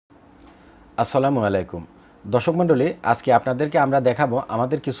আসসালামু আলাইকুম দর্শক মণ্ডলী, আজকে আপনাদেরকে আমরা দেখাবো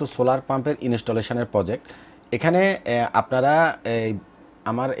আমাদের কিছু সোলার পাম্পের ইনস্টলেশনের প্রজেক্ট। এখানে আপনারা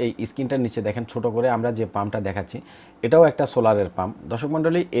আমার এই স্ক্রিনটার নিচে দেখেন ছোট করে আমরা যে পাম্পটা দেখাচ্ছি, এটাও একটা সোলারের পাম্প। দর্শক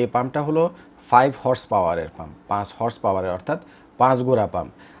মণ্ডলী, এই পাম্পটা হলো 5 হর্স পাওয়ারের পাম্প, 5 হর্স পাওয়ারের, অর্থাৎ 5 গোড়া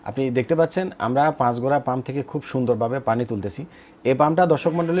পাম্প। আপনি দেখতে পাচ্ছেন আমরা 5 গোড়া পাম্প থেকে খুব সুন্দরভাবে পানি তুলতেছি। এই পাম্পটা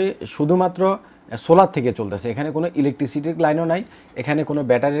দর্শক মণ্ডলী শুধুমাত্র সোলার থেকে চলতেছে, এখানে কোনো ইলেকট্রিসিটির লাইনও নাই, এখানে কোনো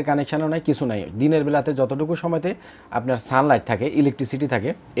ব্যাটারির কানেকশানও নাই, কিছু নাই। দিনের বেলাতে যতটুকু সময়তে আপনার সানলাইট থাকে, ইলেকট্রিসিটি থাকে,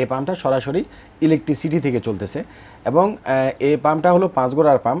 এই পাম্পটা সরাসরি ইলেকট্রিসিটি থেকে চলতেছে। এবং এই পাম্পটা হলো 5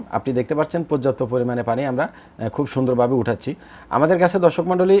 গোড়ার পাম্প। আপনি দেখতে পাচ্ছেন পর্যাপ্ত পরিমাণে পানি আমরা খুব সুন্দরভাবে উঠাচ্ছি। আমাদের কাছে দর্শক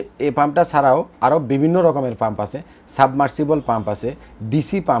মণ্ডলী এই পাম্পটা ছাড়াও আরও বিভিন্ন রকমের পাম্প আছে, সাবমার্সিবল পাম্প আছে,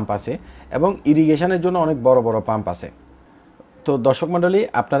 ডিসি পাম্প আছে এবং ইরিগেশনের জন্য অনেক বড় বড় পাম্প আছে। তো দর্শক মণ্ডলী,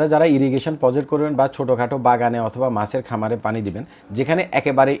 আপনারা যারা ইরিগেশন প্রজেক্ট করবেন বা ছোটোখাটো বাগানে অথবা মাছের খামারে পানি দিবেন, যেখানে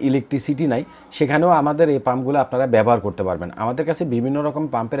একেবারে ইলেকট্রিসিটি নাই, সেখানেও আমাদের এই পাম্পগুলো আপনারা ব্যবহার করতে পারবেন। আমাদের কাছে বিভিন্ন রকম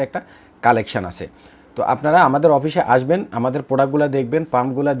পাম্পের একটা কালেকশান আছে। তো আপনারা আমাদের অফিসে আসবেন, আমাদের প্রোডাক্টগুলো দেখবেন,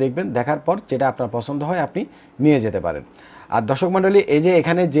 পাম্পগুলো দেখবেন, দেখার পর যেটা আপনার পছন্দ হয় আপনি নিয়ে যেতে পারেন। আর দর্শক মণ্ডলী, এই যে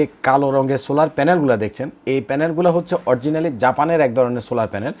এখানে যে কালো রঙের সোলার প্যানেলগুলো দেখছেন, এই প্যানেলগুলো হচ্ছে অরিজিনালি জাপানের এক ধরনের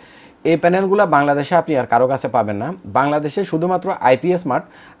সোলার প্যানেল। এই প্যানেলগুলো বাংলাদেশে আপনি আর কারো কাছে পাবেন না। বাংলাদেশে শুধুমাত্র IPS মার্ট,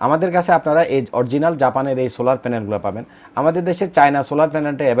 আমাদের কাছে আপনারা এই অরিজিনাল জাপানের এই সোলার প্যানেলগুলো পাবেন। আমাদের দেশে চায়না সোলার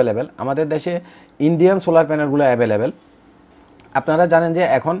প্যানেলটা অ্যাভেলেবেল, আমাদের দেশে ইন্ডিয়ান সোলার প্যানেলগুলো অ্যাভেলেবেল। আপনারা জানেন যে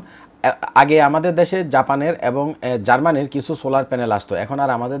এখন আগে আমাদের দেশে জাপানের এবং জার্মানির কিছু সোলার প্যানেল আসতো, এখন আর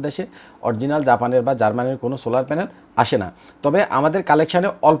আমাদের দেশে অরিজিনাল জাপানের বা জার্মানির কোনো সোলার প্যানেল আসে না। তবে আমাদের কালেকশানে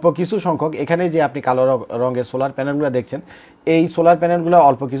অল্প কিছু সংখ্যক, এখানে যে আপনি কালো রঙের সোলার প্যানেলগুলো দেখছেন, এই সোলার প্যানেলগুলো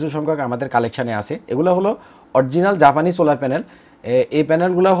অল্প কিছু সংখ্যক আমাদের কালেকশানে আছে। এগুলো হলো অরিজিনাল জাপানি সোলার প্যানেল। এই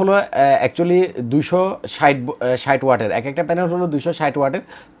প্যানেলগুলো হলো অ্যাকচুয়ালি 260 ওয়াটের, এক একটা প্যানেল হলো 260 ওয়াটের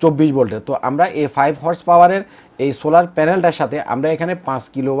 24 ভোল্টের। তো আমরা এই 5 হর্স পাওয়ারের এই সোলার প্যানেলটার সাথে আমরা এখানে 5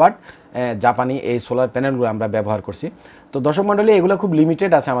 কিলোওয়াট জাপানি এই সোলার প্যানেলগুলো আমরা ব্যবহার করছি। তো দর্শক মণ্ডলী, এগুলো খুব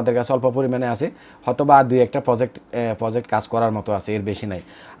লিমিটেড আছে আমাদের কাছে, অল্প পরিমাণে আছে, হয়তো বা 2-1টা প্রজেক্ট কাজ করার মতো আছে, এর বেশি নাই।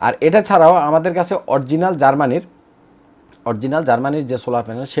 আর এটা ছাড়াও আমাদের কাছে অরিজিনাল জার্মানির যে সোলার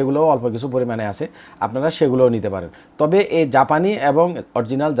প্যানেল, সেগুলোও অল্প কিছু পরিমাণে আছে, আপনারা সেগুলোও নিতে পারেন। তবে এই জাপানি এবং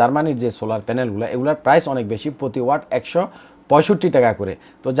অরিজিনাল জার্মানির যে সোলার প্যানেলগুলো, এগুলোর প্রাইস অনেক বেশি, প্রতি ওয়াট 165 টাকা করে।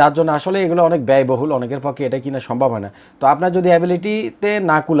 তো যার জন্য আসলে এগুলো অনেক ব্যয়বহুল, অনেকের পক্ষে এটা কিনা সম্ভব হয় না। তো আপনার যদি অ্যাবিলিটিতে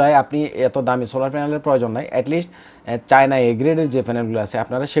না কুলায়, আপনি এত দামি সোলার প্যানেলের প্রয়োজন নাই, অ্যাটলিস্ট চায়না এ গ্রেডের যে প্যানেলগুলো আছে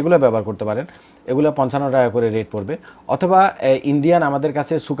আপনারা সেগুলো ব্যবহার করতে পারেন। এগুলো 55 টাকা করে রেট পড়বে। অথবা ইন্ডিয়ান আমাদের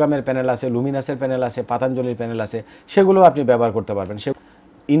কাছে সুকামের প্যানেল আছে, লুমিনাসের প্যানেল আছে, পাতাঞ্জলির প্যানেল আছে, সেগুলো আপনি ব্যবহার করতে পারবেন।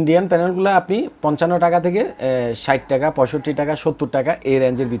 ইন্ডিয়ান প্যানেলগুলো আপনি 55 টাকা থেকে 60 টাকা, 65 টাকা, 70 টাকা এই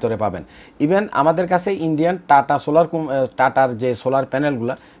রেঞ্জের ভিতরে পাবেন। ইভেন আমাদের কাছে ইন্ডিয়ান টাটার যে সোলার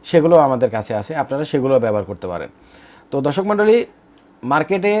প্যানেলগুলো, সেগুলো আমাদের কাছে আছে, আপনারা সেগুলো ব্যবহার করতে পারেন। তো দর্শক মণ্ডলী,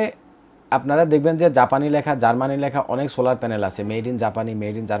 মার্কেটে আপনারা দেখবেন যে জাপানি লেখা, জার্মানি লেখা অনেক সোলার প্যানেল আছে, মেড ইন জাপানি,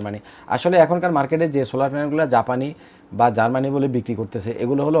 মেড ইন জার্মানি। আসলে এখনকার মার্কেটে যে সোলার প্যানেলগুলো জাপানি বা জার্মানি বলে বিক্রি করতেছে,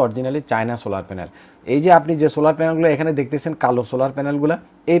 এগুলো হলো অরিজিনালি চায়না সোলার প্যানেল। এই যে আপনি যে সোলার প্যানেলগুলো এখানে দেখতেছেন, কালো সোলার প্যানেলগুলো,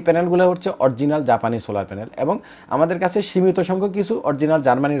 এই প্যানেলগুলো হচ্ছে অরিজিনাল জাপানি সোলার প্যানেল। এবং আমাদের কাছে সীমিত সংখ্যক কিছু অরিজিনাল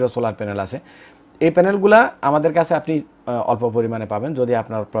জার্মানিরও সোলার প্যানেল আছে। এই প্যানেলগুলো আমাদের কাছে আপনি অল্প পরিমাণে পাবেন, যদি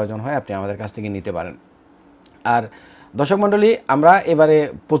আপনার প্রয়োজন হয় আপনি আমাদের কাছ থেকে নিতে পারেন। আর দর্শক মণ্ডলী, আমরা এবারে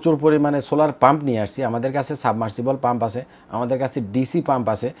প্রচুর পরিমাণে সোলার পাম্প নিয়ে আসছি। আমাদের কাছে সাবমার্সিবল পাম্প আছে, আমাদের কাছে ডিসি পাম্প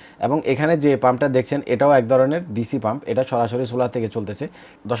আছে, এবং এখানে যে পাম্পটা দেখছেন এটাও এক ধরনের ডিসি পাম্প, এটা সরাসরি সোলার থেকে চলতেছে।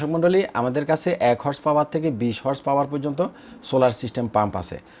 দর্শক মণ্ডলী, আমাদের কাছে 1 হর্স পাওয়ার থেকে 20 হর্স পাওয়ার পর্যন্ত সোলার সিস্টেম পাম্প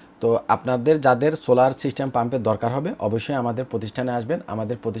আছে। তো আপনাদের যাদের সোলার সিস্টেম পাম্পের দরকার হবে, অবশ্যই আমাদের প্রতিষ্ঠানে আসবেন।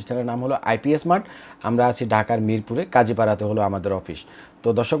 আমাদের প্রতিষ্ঠানের নাম হলো IPS মার্ট, আমরা আছি ঢাকার মিরপুরে, কাজীপাড়াতে হলো আমাদের অফিস। তো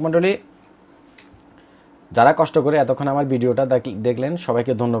দর্শক মণ্ডলী, যারা কষ্ট করে এতক্ষণ আমার ভিডিওটা দেখলেন,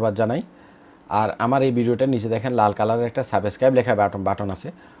 সবাইকে ধন্যবাদ জানাই। আর আমার এই ভিডিওটার নিচে দেখেন লাল কালারের একটা সাবস্ক্রাইব লেখা বাটন আছে,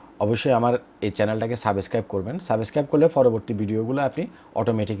 অবশ্যই আমার এই চ্যানেলটাকে সাবস্ক্রাইব করবেন। সাবস্ক্রাইব করলে পরবর্তী ভিডিওগুলো আপনি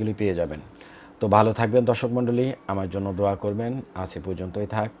অটোমেটিক্যালি পেয়ে যাবেন। তো ভালো থাকবেন দর্শক মণ্ডলী, আমার জন্য দোয়া করবেন। আজ এ পর্যন্তই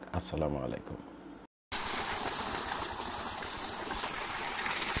থাক। আসসালামু আলাইকুম।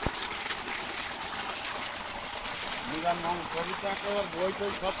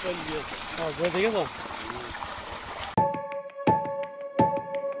 বই ঠিক আছে।